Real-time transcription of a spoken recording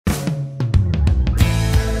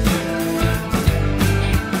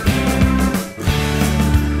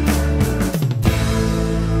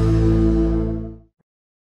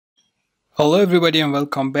Hello everybody and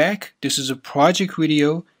welcome back. This is a project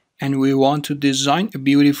video and we want to design a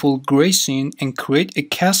beautiful gray scene and create a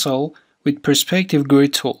castle with perspective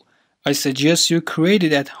grid tool. I suggest you create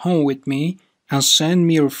it at home with me and send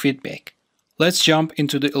me your feedback. Let's jump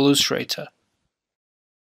into the Illustrator.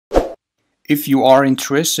 If you are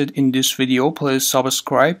interested in this video, please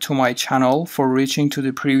subscribe to my channel for reaching to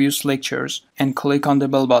the previous lectures and click on the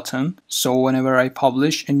bell button so whenever I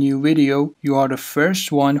publish a new video, you are the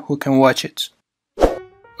first one who can watch it.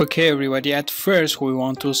 Okay everybody, at first we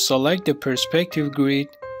want to select the perspective grid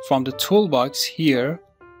from the toolbox here,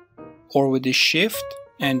 or with the Shift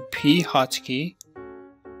and P hotkey.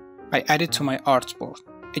 I add it to my artboard.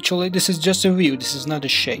 Actually this is just a view, this is not a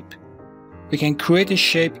shape. We can create a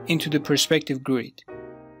shape into the perspective grid.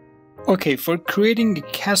 Okay, for creating the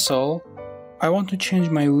castle, I want to change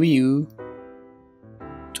my view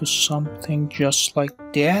to something just like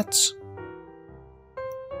that.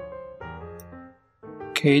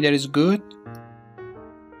 Okay, that is good.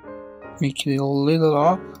 Make it a little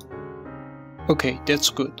up. Okay, that's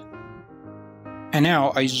good. And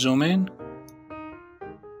now I zoom in.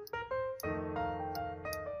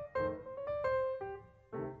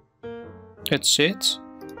 That's it.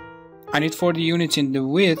 I need 40 units in the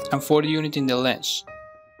width and 40 units in the length.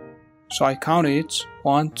 So I count it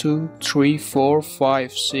 1, 2, 3, 4,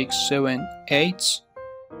 5, 6, 7, 8,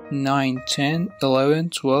 9, 10, 11,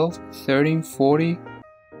 12, 13, 40.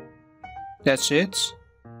 That's it.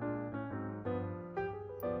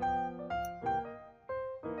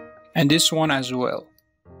 And this one as well.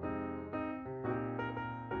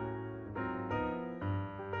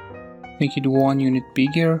 Make it 1 unit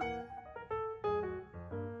bigger.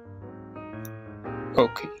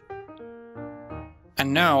 Okay.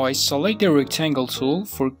 And now I select the rectangle tool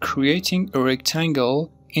for creating a rectangle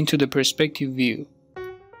into the perspective view.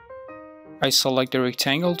 I select the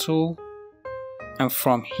rectangle tool and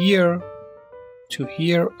from here to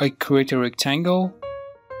here I create a rectangle.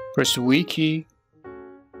 Press the V key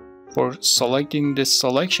for selecting the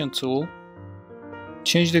selection tool.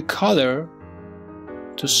 Change the color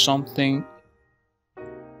to something,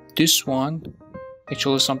 this one,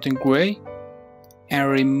 actually something gray. And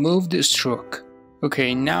remove the stroke.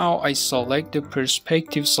 Okay, now I select the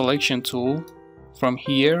perspective selection tool. From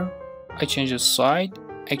here, I change the side.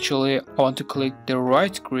 Actually, I want to click the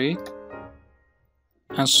right grid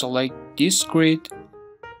and select this grid.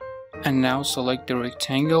 And now select the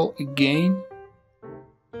rectangle again.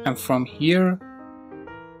 And from here,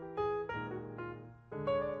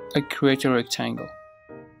 I create a rectangle.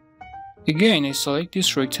 Again, I select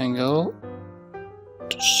this rectangle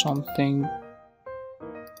to something.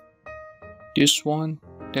 This one,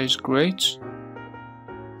 that is great.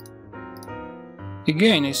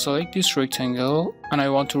 Again, I select this rectangle and I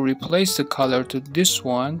want to replace the color to this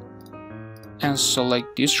one and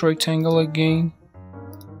select this rectangle again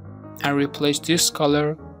and replace this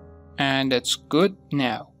color, and that's good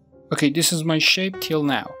now. Okay, this is my shape till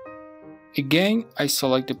now. Again, I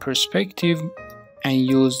select the perspective and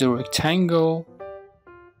use the rectangle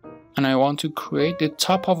and I want to create the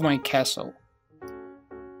top of my castle.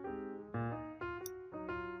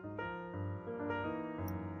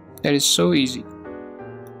 That is so easy.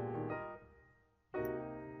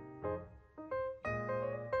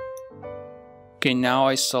 Okay, now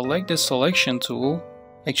I select the selection tool,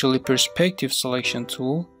 actually perspective selection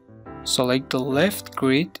tool, select the left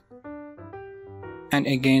grid, and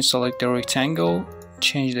again select the rectangle,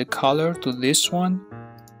 change the color to this one,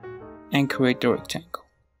 and create the rectangle.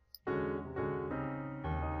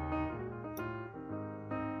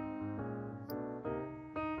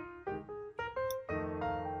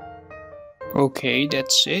 Okay,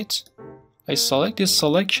 that's it. I select this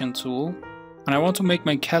selection tool and I want to make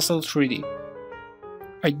my castle 3D.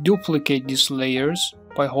 I duplicate these layers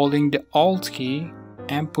by holding the Alt key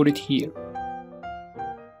and put it here.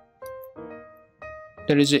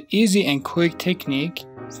 There is an easy and quick technique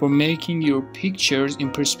for making your pictures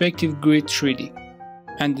in perspective grid 3D.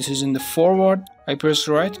 And this is in the forward. I press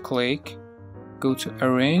right click, go to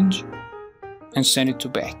arrange and send it to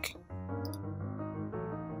back.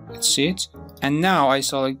 That's it. And now I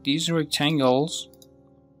select these rectangles,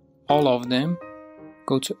 all of them,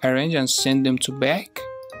 go to arrange and send them to back.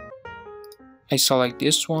 I select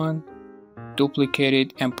this one, duplicate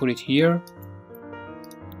it and put it here.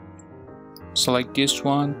 Select this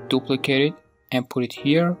one, duplicate it and put it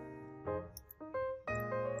here.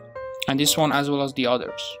 And this one as well as the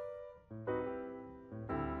others.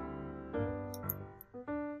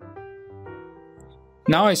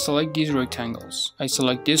 Now I select these rectangles. I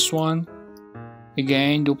select this one,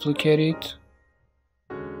 again duplicate it,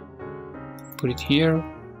 put it here,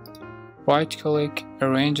 right click,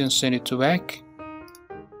 arrange and send it to back.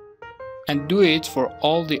 And do it for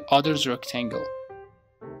all the others rectangle.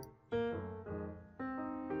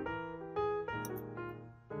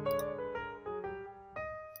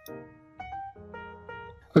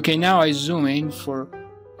 Okay, now I zoom in for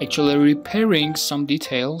actually repairing some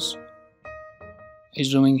details. I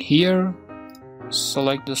zoom in here,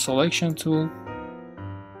 select the selection tool,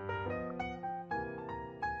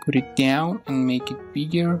 put it down and make it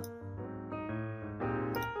bigger.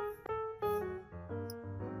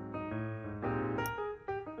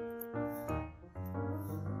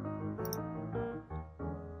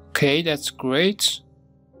 Okay, that's great.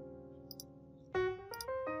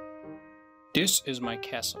 This is my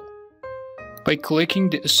castle. By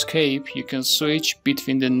clicking the escape, you can switch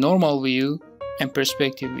between the normal view and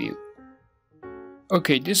perspective view.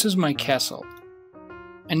 Okay, this is my castle.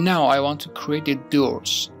 And now I want to create the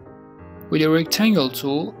doors. With a rectangle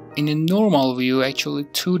tool, in a normal view, actually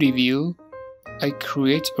 2D view, I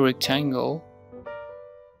create a rectangle.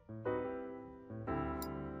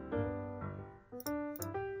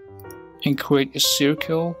 And create a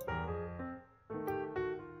circle.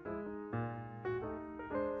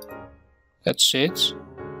 That's it.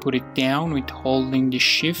 Put it down with holding the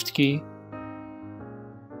shift key.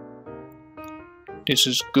 This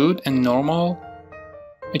is good and normal.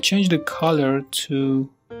 I change the color to...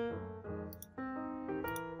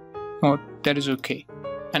 oh, that is okay.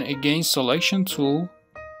 And again, selection tool,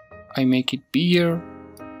 I make it bigger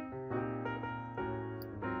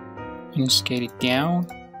and scale it down.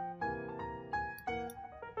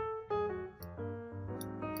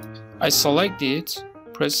 I select it,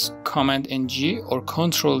 press Command and G or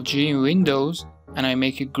Ctrl G in Windows, and I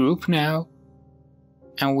make a group now.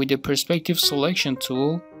 And with the perspective selection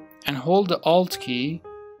tool, and hold the Alt key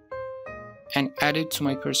and add it to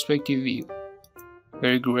my perspective view.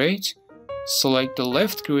 Very great. Select the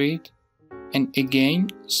left grid and again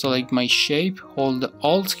select my shape, hold the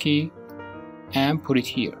Alt key and put it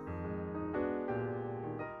here.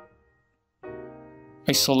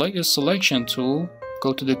 I select the selection tool,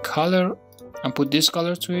 go to the color and put this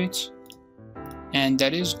color to it, and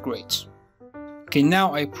that is great. Okay,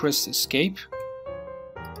 now I press escape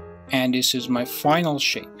and this is my final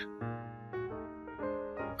shape.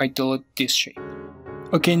 I delete this shape.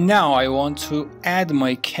 Okay, now I want to add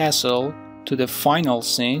my castle to the final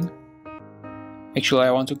scene. Actually,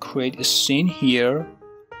 I want to create a scene here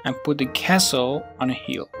and put the castle on a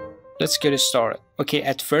hill. Let's get it started. Okay,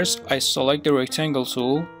 at first I select the rectangle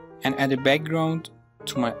tool and add a background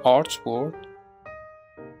to my artboard.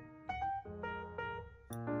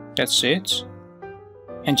 That's it.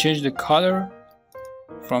 And change the color.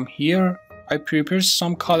 From here, I prepare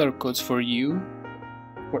some color codes for you,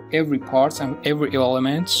 for every part and every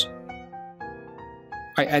element.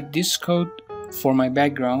 I add this code for my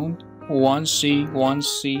background, 1C,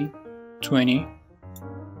 1C, 20.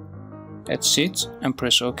 That's it, and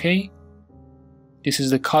press OK. This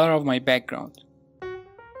is the color of my background.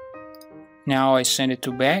 Now I send it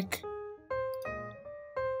to back,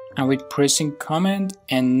 and with pressing Command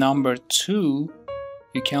and number 2,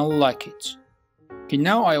 you can lock it. Okay,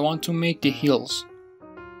 now I want to make the hills.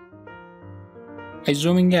 I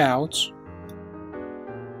zooming out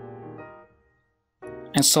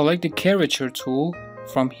and select the curvature tool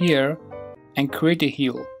from here and create a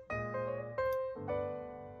hill.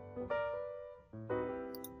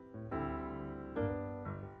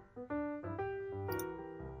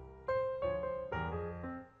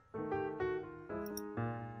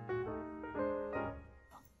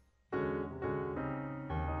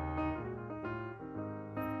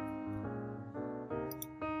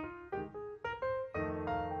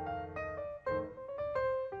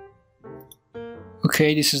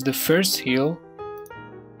 Okay, this is the first hill.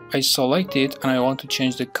 I select it and I want to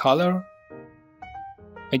change the color.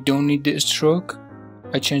 I don't need the stroke.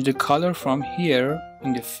 I change the color from here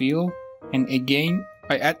in the fill, and again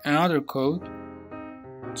I add another code,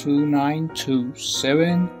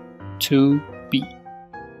 29272B.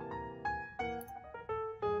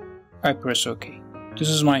 I press OK. This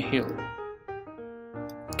is my hill.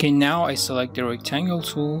 Okay, now I select the rectangle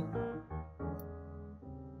tool.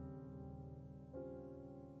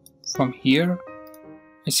 From here,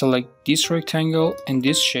 I select this rectangle and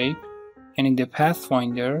this shape, and in the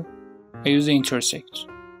Pathfinder, I use the intersect.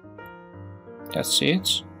 That's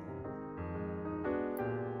it.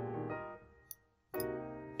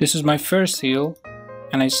 This is my first hill,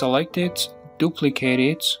 and I select it, duplicate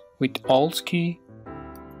it with Alt key,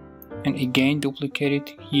 and again duplicate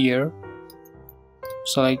it here.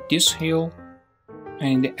 Select this hill, and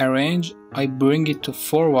in the arrange, I bring it to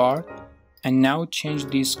forward And now change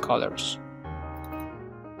these colors.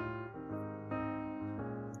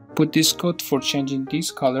 Put this code for changing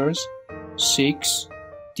these colors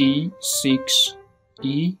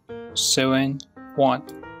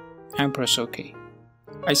 6D6E71 and press OK.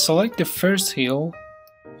 I select the first heel,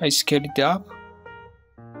 I scale it up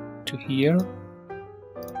to here.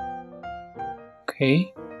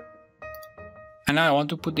 Okay. And now I want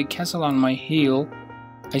to put the castle on my heel.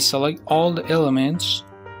 I select all the elements,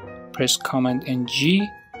 press Command and G,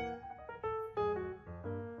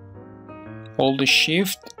 hold the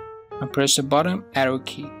Shift and press the bottom arrow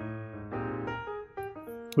key.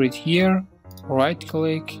 Put it here, right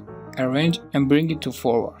click, arrange and bring it to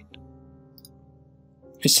forward.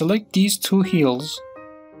 I select these two heels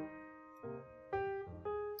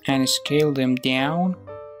and scale them down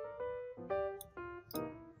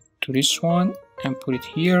to this one and put it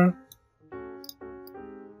here.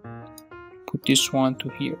 Put this one to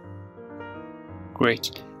here.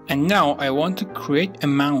 Great. And now I want to create a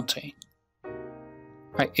mountain.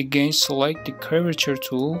 I again select the curvature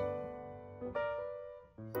tool.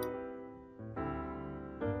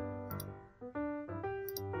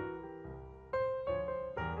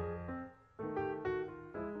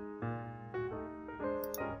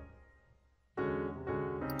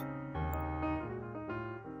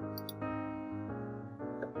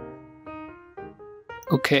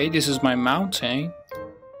 Okay, this is my mountain.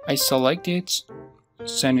 I select it,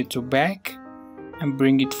 send it to back, and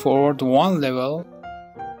bring it forward one level,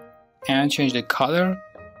 and change the color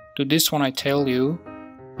to this one I tell you,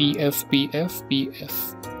 BF, BF,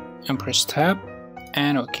 BF, and press tab,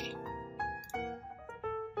 and OK.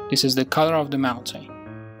 This is the color of the mountain.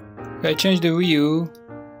 I change the view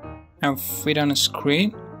and fit on a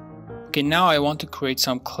screen. Okay, now I want to create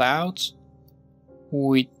some clouds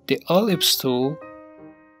with the ellipse tool.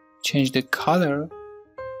 Change the color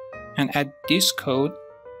and add this code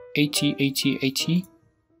 808080.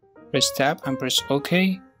 Press tab and press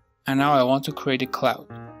OK. And now I want to create a cloud.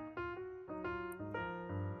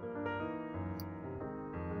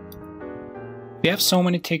 We have so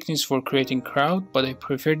many techniques for creating cloud, but I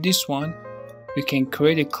prefer this one. We can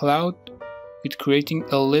create a cloud with creating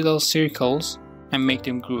a little circles and make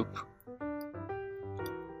them group.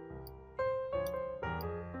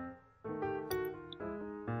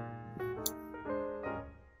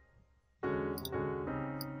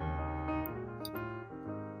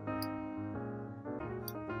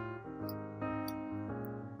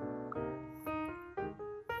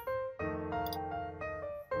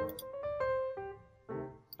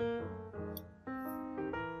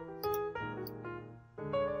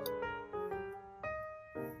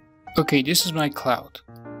 Okay, this is my cloud.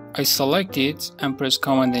 I select it and press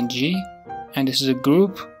Command and G, and this is a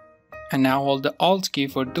group, and now hold the Alt key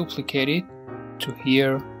for duplicate it to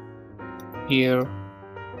here, here,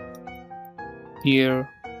 here,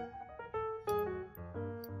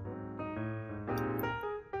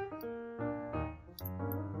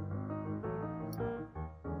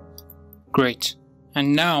 great.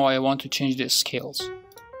 And now I want to change the scales.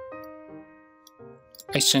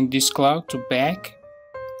 I send this cloud to back.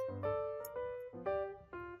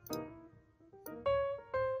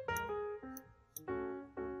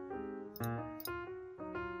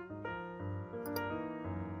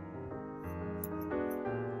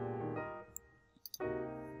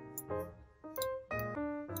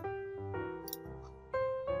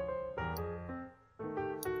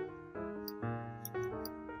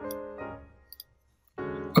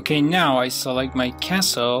 Okay, now I select my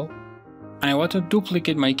castle and I want to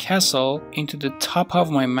duplicate my castle into the top of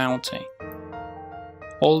my mountain.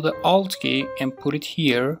 Hold the Alt key and put it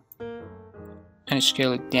here and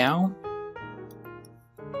scale it down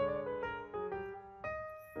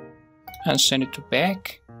and send it to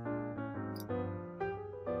back,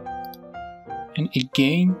 and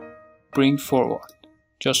again bring forward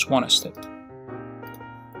just one step.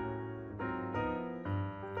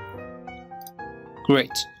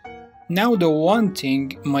 Great. Now the one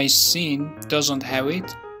thing my scene doesn't have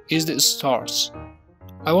it is the stars.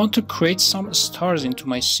 I want to create some stars into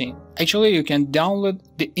my scene. Actually, you can download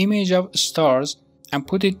the image of stars and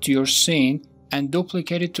put it to your scene and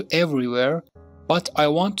duplicate it to everywhere, but I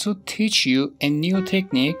want to teach you a new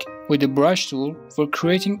technique with the brush tool for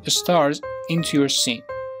creating stars into your scene.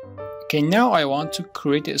 Okay, now I want to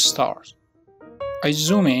create the stars. I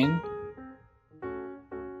zoom in,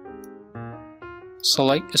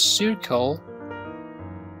 select a circle.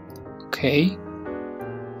 Okay,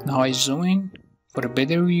 now I zoom in for a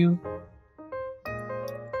better view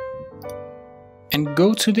and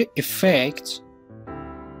go to the effect,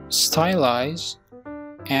 stylize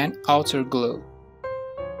and outer glow.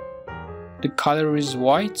 the color is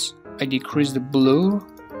white, I decrease the blue.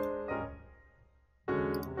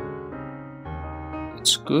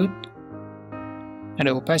 It's good. And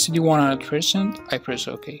the opacity 100%, I press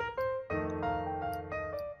OK.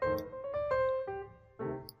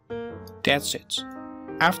 That's it.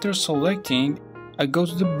 After selecting, I go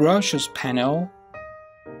to the brushes panel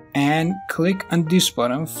and click on this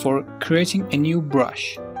button for creating a new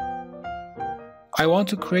brush. I want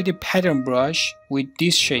to create a pattern brush with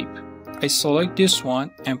this shape. I select this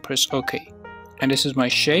one and press OK. And this is my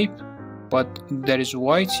shape, but that is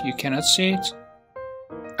white, you cannot see it.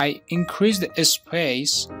 I increase the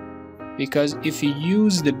space because if you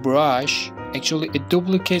use the brush, actually it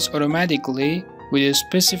duplicates automatically with a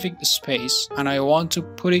specific space, and I want to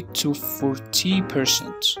put it to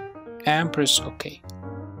 40% and press OK.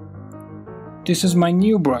 This is my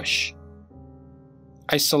new brush.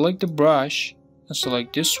 I select the brush and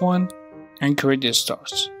select this one and create the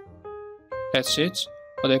stars. That's it.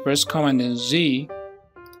 But I press Command and Z,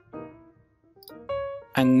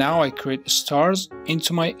 and now I create stars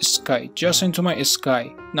into my sky, just into my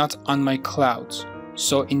sky, not on my clouds.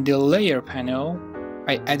 So in the layer panel,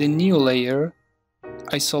 I add a new layer,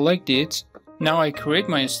 I select it, now I create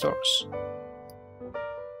my stars.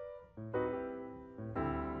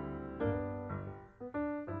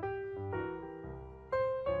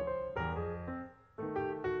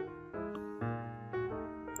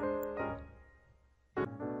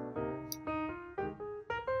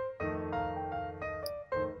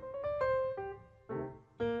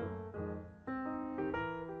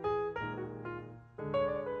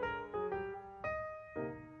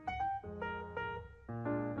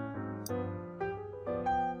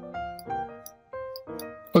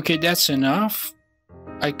 Okay, that's enough.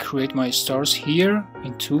 I create my stars here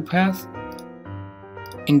in 2-path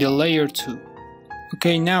in the layer 2.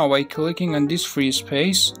 Okay, now by clicking on this free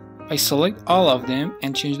space, I select all of them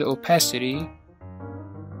and change the opacity.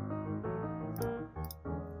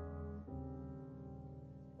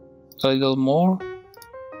 A little more.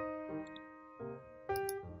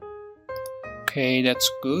 Okay, that's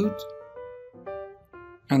good.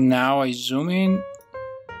 And now I zoom in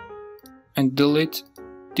and delete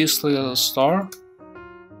this little star.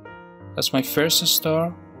 That's my first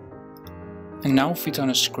star, and now fit on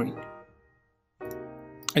a screen.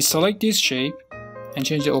 I select this shape and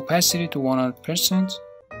change the opacity to 100%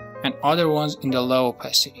 and other ones in the low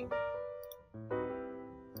opacity.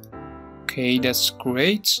 Okay, that's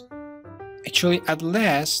great. Actually, at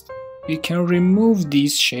last we can remove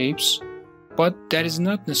these shapes, but that is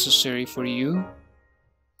not necessary for you.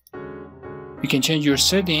 You can change your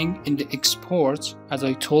setting in the export, as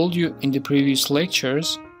I told you in the previous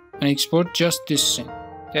lectures, and export just this scene.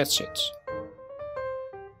 That's it.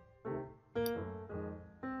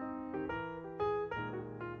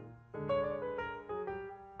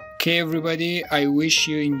 Okay everybody, I wish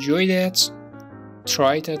you enjoyed it.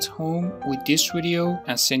 Try it at home with this video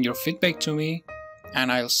and send your feedback to me,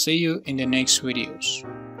 and I'll see you in the next videos.